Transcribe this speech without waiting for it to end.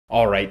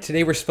Alright,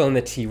 today we're spilling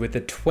the tea with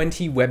the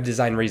 20 web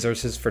design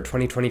resources for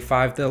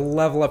 2025 that'll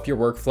level up your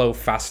workflow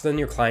faster than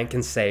your client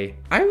can say,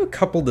 I have a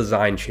couple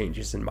design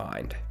changes in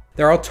mind.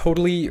 They're all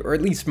totally, or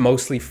at least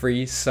mostly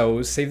free,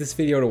 so save this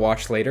video to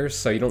watch later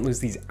so you don't lose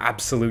these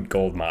absolute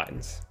gold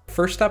mines.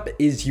 First up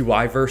is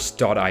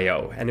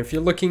uiverse.io, and if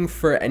you're looking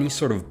for any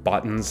sort of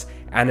buttons,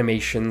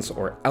 animations,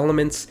 or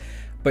elements,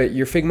 but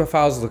your Figma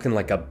file's looking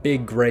like a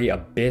big gray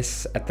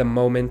abyss at the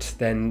moment,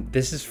 then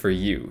this is for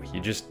you. You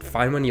just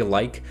find one you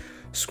like,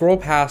 scroll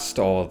past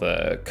all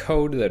the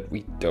code that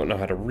we don't know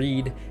how to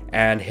read,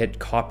 and hit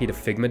copy to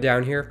Figma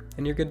down here,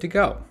 and you're good to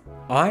go.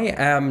 I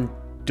am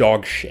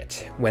dog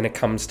shit when it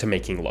comes to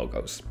making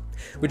logos,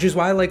 which is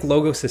why I like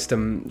Logo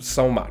System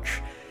so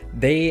much.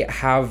 They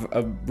have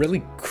a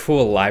really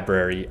cool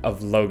library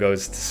of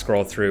logos to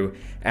scroll through,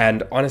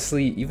 and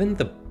honestly, even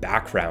the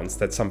backgrounds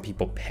that some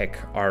people pick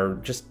are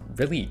just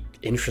really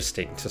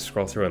interesting to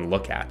scroll through and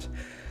look at.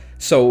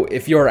 So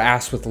if you're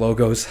ass with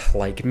logos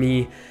like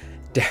me,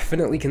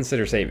 definitely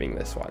consider saving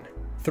this one.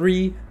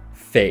 3.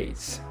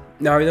 Phase.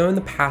 Now, I know in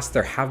the past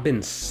there have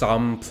been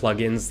some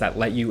plugins that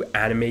let you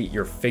animate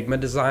your Figma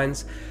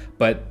designs,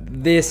 but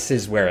this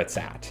is where it's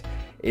at.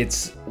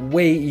 It's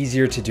way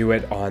easier to do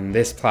it on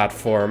this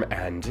platform,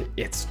 and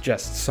it's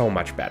just so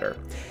much better.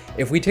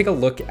 If we take a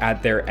look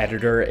at their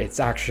editor, it's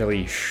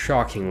actually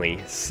shockingly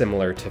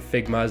similar to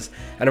Figma's,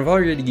 and I've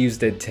already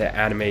used it to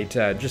animate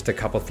just a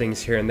couple things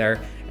here and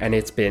there, and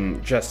it's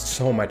been just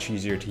so much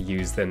easier to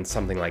use than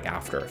something like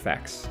After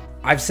Effects.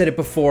 I've said it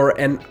before,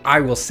 and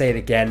I will say it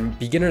again,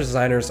 beginner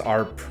designers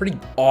are pretty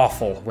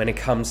awful when it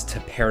comes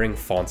to pairing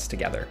fonts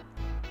together.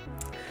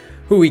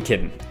 Who we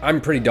kidding? I'm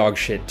pretty dog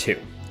shit too.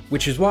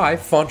 Which is why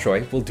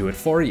Fontjoy will do it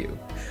for you.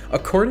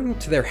 According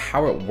to their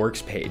How It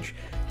Works page,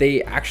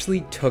 they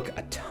actually took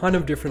a ton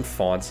of different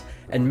fonts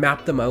and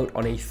mapped them out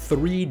on a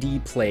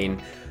 3D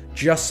plane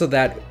just so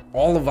that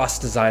all of us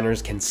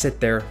designers can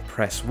sit there,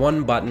 press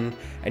one button,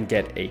 and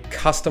get a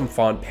custom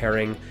font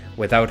pairing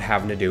without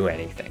having to do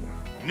anything.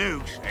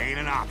 Nukes ain't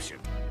an option.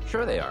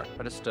 Sure they are.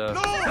 I just,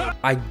 No!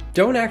 I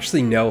don't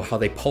actually know how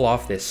they pull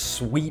off this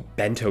sweet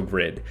bento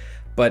grid,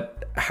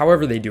 but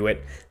however they do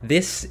it,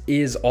 this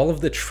is all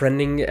of the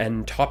trending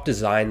and top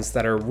designs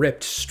that are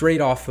ripped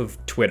straight off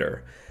of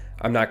Twitter.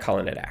 I'm not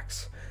calling it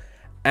X.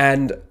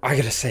 And I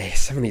gotta say,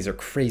 some of these are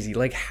crazy.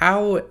 Like,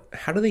 how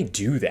do they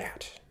do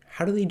that?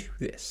 How do they do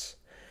this?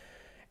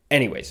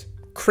 Anyways,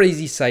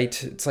 crazy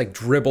site. It's like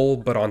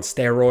Dribbble, but on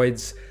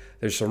steroids.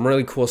 There's some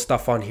really cool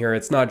stuff on here.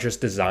 It's not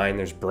just design,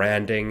 there's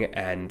branding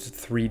and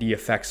 3D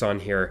effects on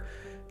here.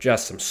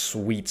 Just some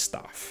sweet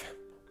stuff.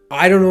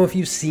 I don't know if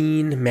you've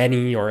seen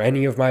many or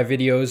any of my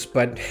videos,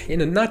 but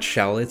in a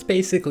nutshell, it's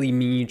basically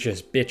me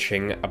just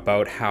bitching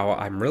about how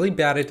I'm really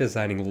bad at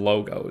designing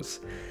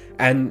logos.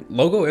 And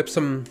Logo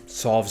Ipsum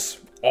solves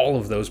all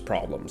of those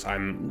problems.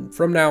 I'm,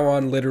 from now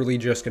on, literally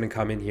just gonna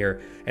come in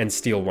here and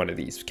steal one of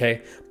these,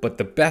 okay? But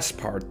the best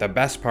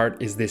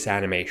part is this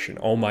animation.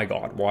 Oh my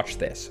God, watch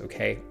this,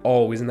 okay?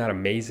 Oh, isn't that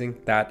amazing?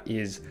 That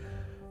is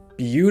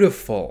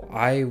beautiful.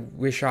 I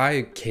wish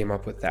I came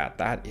up with that.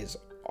 That is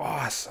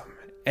awesome.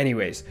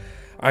 Anyways,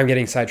 I'm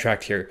getting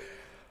sidetracked here.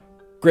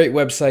 Great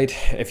website.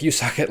 If you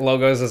suck at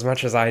logos as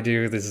much as I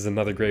do, this is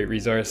another great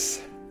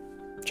resource.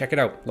 Check it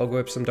out,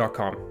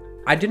 logoipsum.com.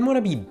 I didn't want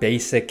to be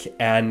basic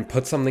and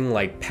put something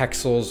like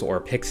Pexels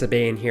or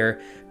Pixabay in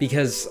here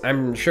because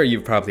I'm sure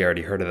you've probably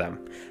already heard of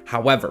them.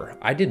 However,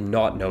 I did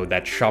not know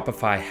that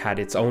Shopify had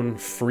its own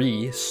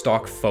free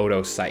stock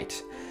photo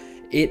site.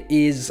 It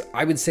is,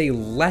 I would say,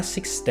 less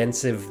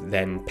extensive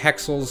than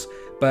Pexels,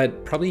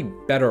 but probably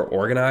better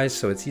organized,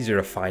 so it's easier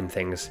to find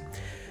things.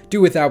 Do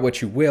with that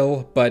what you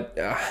will, but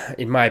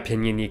in my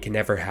opinion, you can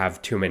never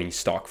have too many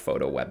stock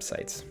photo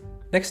websites.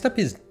 Next up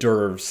is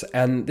Dervs,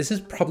 and this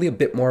is probably a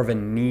bit more of a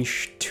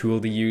niche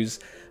tool to use,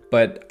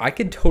 but I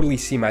could totally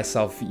see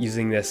myself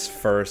using this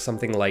for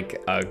something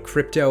like a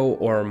crypto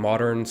or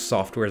modern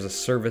software as a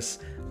service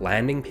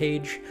landing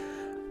page.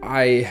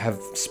 I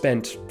have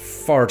spent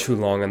far too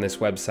long on this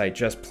website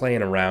just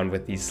playing around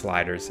with these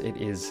sliders. It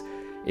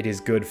is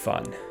good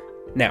fun.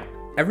 Now,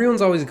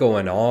 everyone's always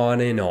going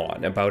on and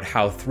on about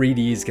how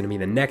 3D is going to be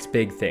the next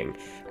big thing,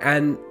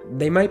 and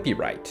they might be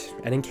right.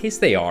 And in case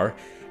they are,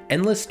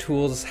 Endless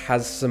Tools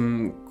has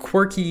some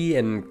quirky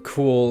and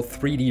cool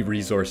 3D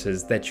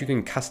resources that you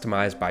can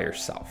customize by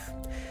yourself.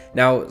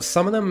 Now,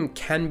 some of them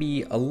can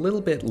be a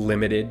little bit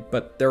limited,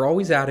 but they're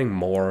always adding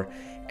more,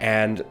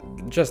 and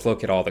just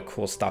look at all the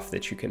cool stuff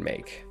that you can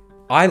make.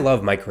 I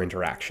love micro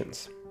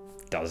interactions.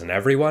 Doesn't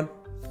everyone?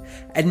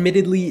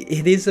 Admittedly,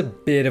 it is a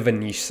bit of a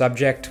niche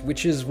subject,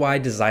 which is why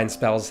Design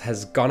Spells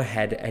has gone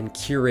ahead and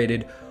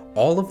curated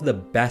all of the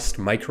best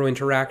micro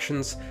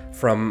interactions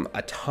from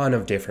a ton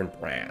of different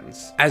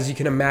brands. As you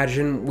can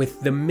imagine, with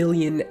the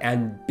million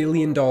and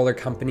billion dollar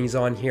companies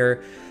on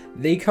here,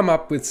 they come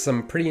up with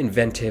some pretty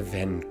inventive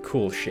and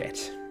cool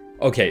shit.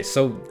 Okay,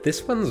 so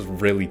this one's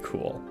really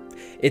cool.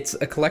 It's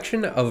a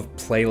collection of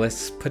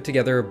playlists put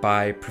together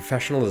by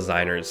professional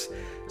designers.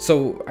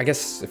 So I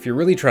guess if you're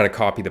really trying to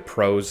copy the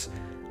pros,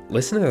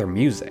 listen to their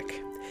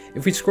music.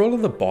 If we scroll to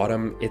the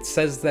bottom, it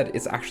says that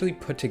it's actually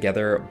put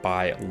together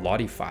by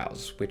Lottie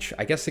files, which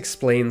I guess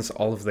explains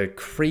all of the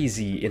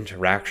crazy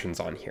interactions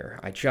on here.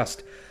 I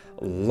just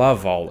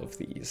love all of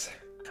these.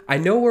 I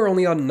know we're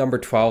only on number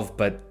 12,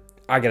 but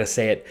I gotta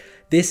say it,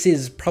 this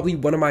is probably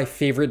one of my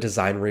favorite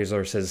design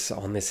resources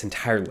on this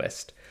entire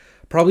list.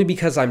 Probably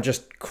because I'm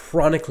just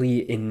chronically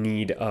in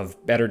need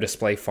of better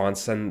display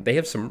fonts, and they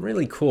have some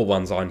really cool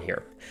ones on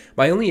here.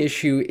 My only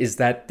issue is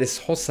that this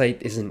whole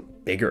site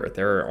isn't bigger.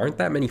 There aren't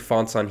that many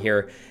fonts on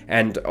here,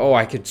 and oh,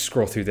 I could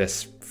scroll through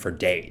this for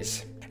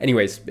days.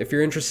 Anyways, if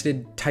you're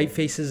interested,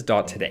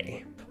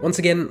 typefaces.today. Once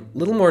again, a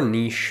little more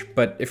niche,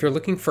 but if you're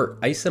looking for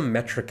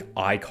isometric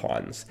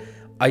icons,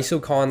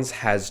 Isocons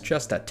has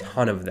just a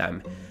ton of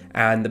them.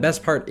 And the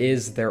best part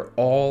is they're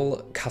all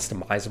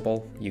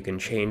customizable. You can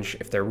change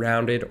if they're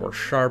rounded or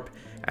sharp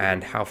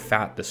and how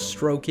fat the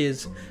stroke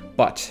is.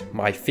 But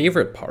my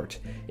favorite part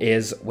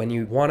is when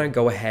you want to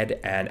go ahead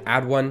and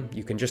add one,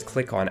 you can just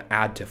click on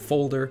add to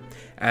folder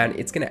and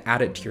it's going to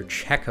add it to your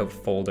checkout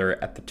folder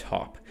at the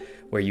top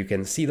where you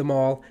can see them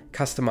all,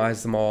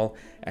 customize them all,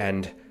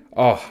 and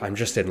oh, I'm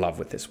just in love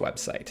with this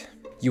website.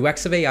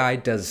 UX of AI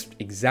does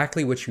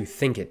exactly what you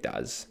think it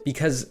does,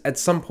 because at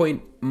some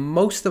point,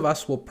 most of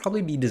us will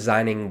probably be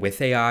designing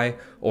with AI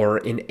or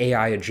in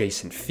AI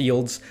adjacent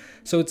fields,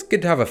 so it's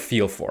good to have a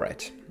feel for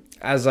it.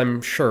 As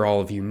I'm sure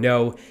all of you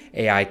know,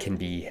 AI can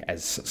be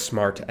as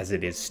smart as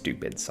it is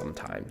stupid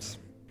sometimes.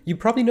 You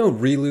probably know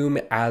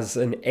Reloom as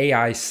an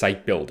AI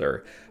site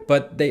builder,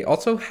 but they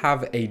also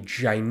have a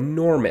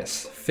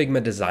ginormous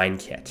Figma design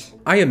kit.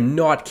 I am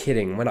not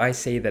kidding when I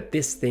say that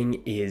this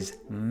thing is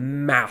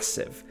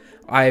massive.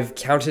 I've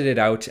counted it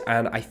out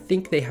and I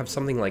think they have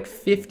something like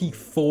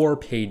 54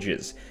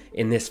 pages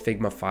in this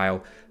Figma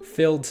file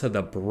filled to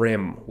the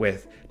brim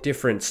with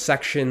different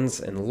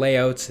sections and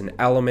layouts and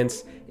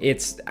elements.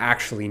 It's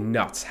actually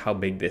nuts how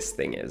big this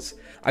thing is.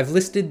 I've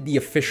listed the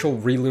official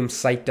Reloom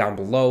site down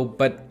below,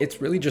 but it's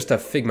really just a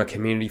Figma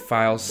community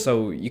file,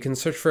 so you can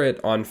search for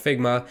it on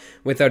Figma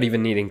without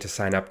even needing to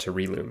sign up to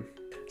Reloom.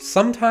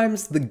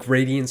 Sometimes the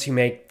gradients you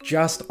make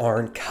just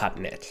aren't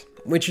cutting it,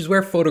 which is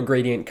where Photo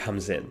Gradient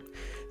comes in.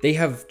 They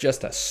have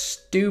just a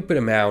stupid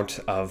amount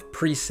of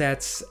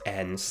presets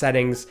and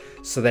settings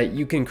so that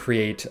you can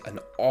create an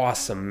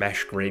awesome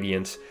mesh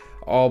gradient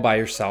all by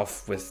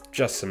yourself with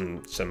just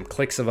some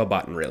clicks of a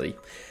button, really.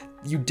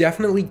 You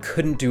definitely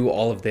couldn't do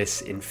all of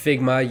this in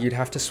Figma. You'd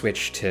have to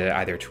switch to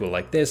either a tool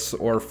like this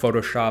or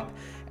Photoshop,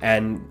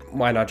 and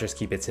why not just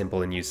keep it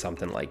simple and use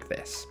something like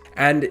this?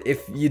 And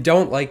if you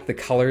don't like the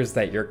colors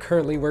that you're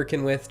currently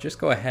working with, just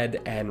go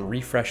ahead and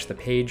refresh the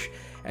page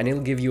and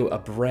it'll give you a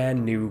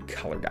brand new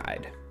color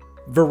guide.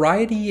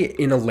 Variety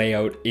in a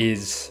layout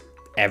is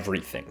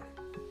everything,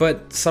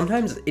 but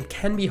sometimes it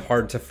can be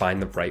hard to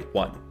find the right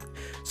one.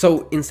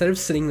 So instead of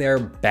sitting there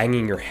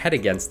banging your head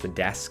against the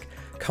desk,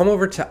 come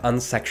over to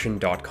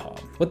unsection.com.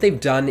 What they've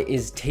done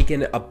is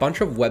taken a bunch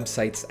of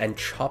websites and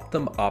chopped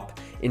them up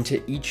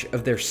into each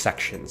of their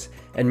sections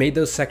and made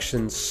those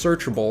sections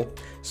searchable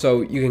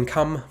so you can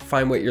come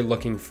find what you're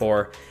looking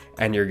for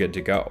and you're good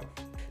to go.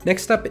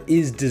 Next up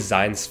is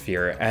Design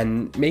Sphere,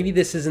 and maybe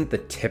this isn't the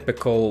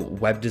typical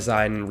web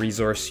design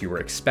resource you were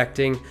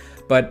expecting,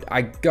 but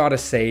I gotta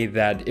say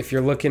that if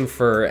you're looking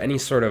for any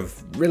sort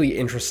of really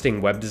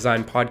interesting web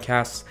design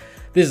podcasts,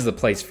 this is the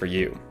place for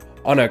you.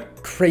 On a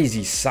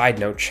crazy side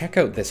note, check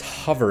out this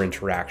hover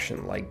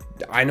interaction. Like,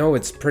 I know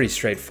it's pretty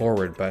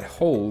straightforward, but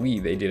holy,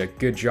 they did a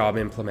good job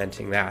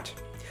implementing that.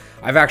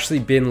 I've actually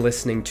been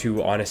listening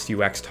to Honest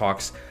UX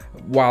Talks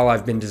while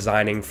I've been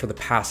designing for the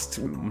past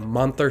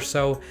month or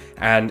so,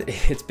 and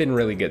it's been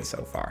really good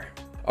so far.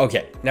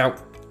 Okay, now,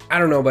 I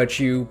don't know about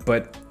you,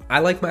 but I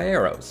like my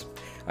arrows.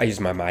 I use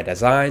my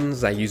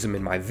designs, I use them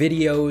in my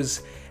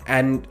videos,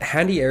 and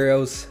Handy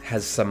Arrows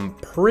has some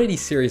pretty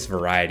serious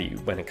variety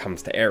when it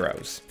comes to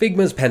arrows.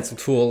 Figma's pencil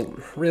tool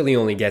really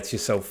only gets you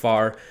so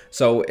far,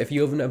 so if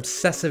you have an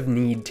obsessive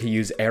need to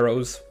use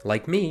arrows,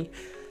 like me,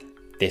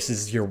 this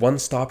is your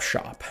one-stop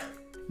shop.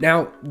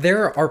 Now,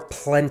 there are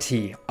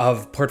plenty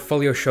of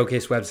portfolio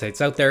showcase websites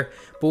out there,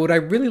 but what I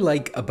really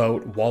like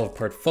about Wall of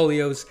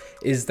Portfolios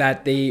is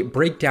that they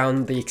break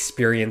down the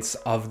experience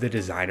of the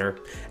designer,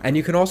 and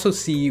you can also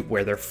see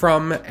where they're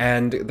from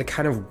and the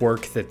kind of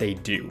work that they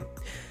do.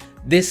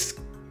 This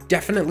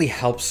definitely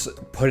helps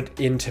put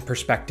into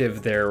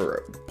perspective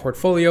their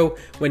portfolio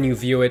when you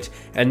view it,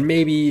 and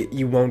maybe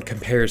you won't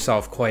compare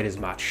yourself quite as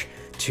much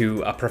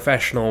to a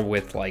professional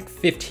with like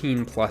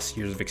 15 plus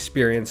years of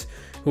experience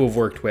who have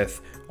worked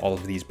with all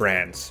of these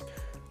brands,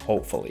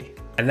 hopefully.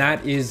 And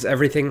that is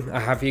everything I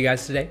have for you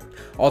guys today.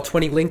 All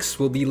 20 links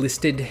will be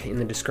listed in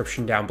the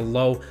description down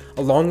below,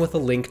 along with a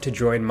link to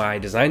join my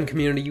design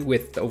community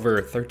with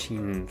over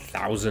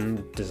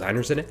 13,000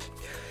 designers in it.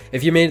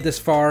 If you made it this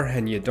far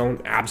and you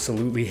don't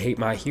absolutely hate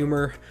my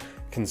humor,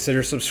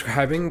 consider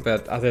subscribing,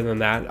 but other than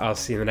that, I'll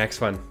see you in the next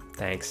one.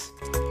 Thanks.